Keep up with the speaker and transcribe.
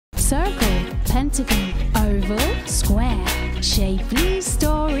circle, pentagon, oval, square. Shapely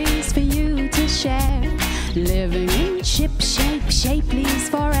stories for you to share. Living in ship shape, Shapely's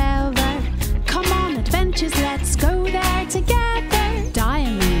forever. Come on, adventures, let's go there together.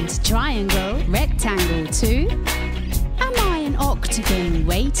 Diamond, triangle, rectangle too. Am I an octagon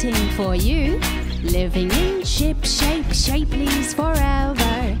waiting for you? Living in ship shape, Shapely's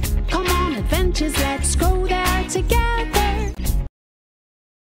forever. Come on, adventures, let's go there together.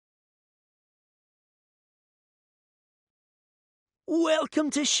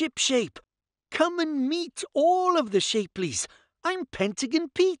 Welcome to Shipshape. Come and meet all of the Shapeleys. I'm Pentagon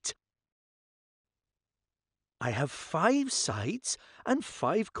Pete. I have 5 sides and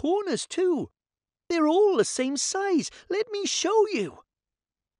 5 corners too. They're all the same size. Let me show you.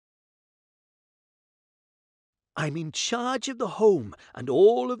 I'm in charge of the home and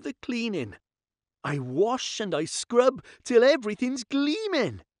all of the cleaning. I wash and I scrub till everything's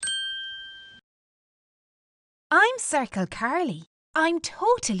gleaming. I'm Circle Carly. I'm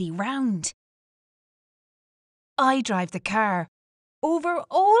totally round. I drive the car over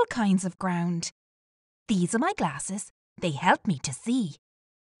all kinds of ground. These are my glasses. They help me to see.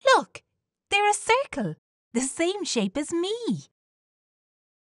 Look, they're a circle, the same shape as me.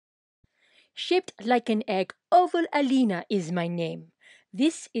 Shaped like an egg, Oval Alina is my name.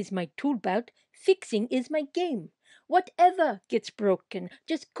 This is my tool belt, fixing is my game. Whatever gets broken,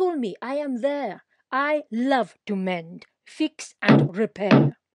 just call me, I am there. I love to mend, fix and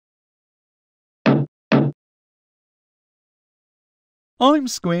repair. I'm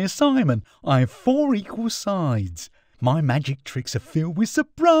Square Simon. I have 4 equal sides. My magic tricks are filled with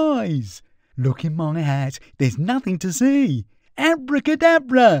surprise. Look in my hat, there's nothing to see.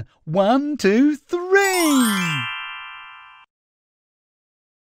 Abracadabra! 1, 2, 3!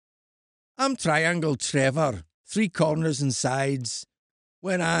 I'm Triangle Trevor, 3 corners and sides.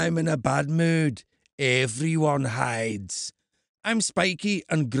 When I'm in a bad mood, everyone hides. I'm spiky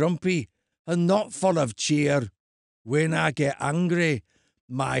and grumpy and not full of cheer. When I get angry,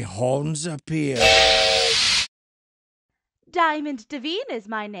 my horns appear. Diamond Devine is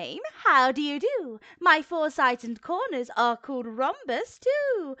my name. How do you do? My 4 sides and corners are called rhombus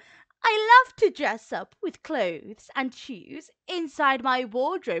too. I love to dress up with clothes and shoes. Inside my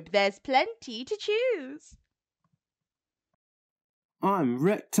wardrobe there's plenty to choose. I'm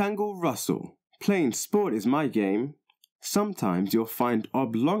Rectangle Russell. Playing sport is my game. Sometimes you'll find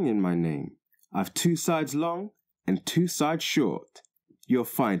oblong in my name. I've 2 sides long and 2 sides short. You'll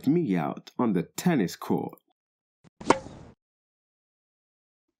find me out on the tennis court.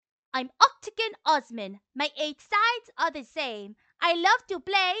 I'm Octagon Osman. My 8 sides are the same. I love to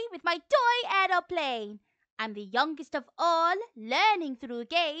play with my toy aeroplane. I'm the youngest of all, learning through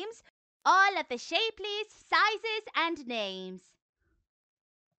games, all of the Shapeleys, sizes and names.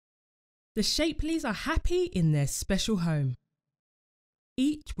 The Shapeleys are happy in their special home,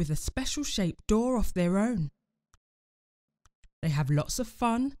 each with a special shaped door of their own. They have lots of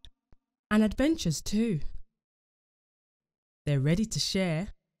fun and adventures too. They're ready to share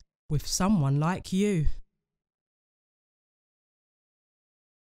with someone like you.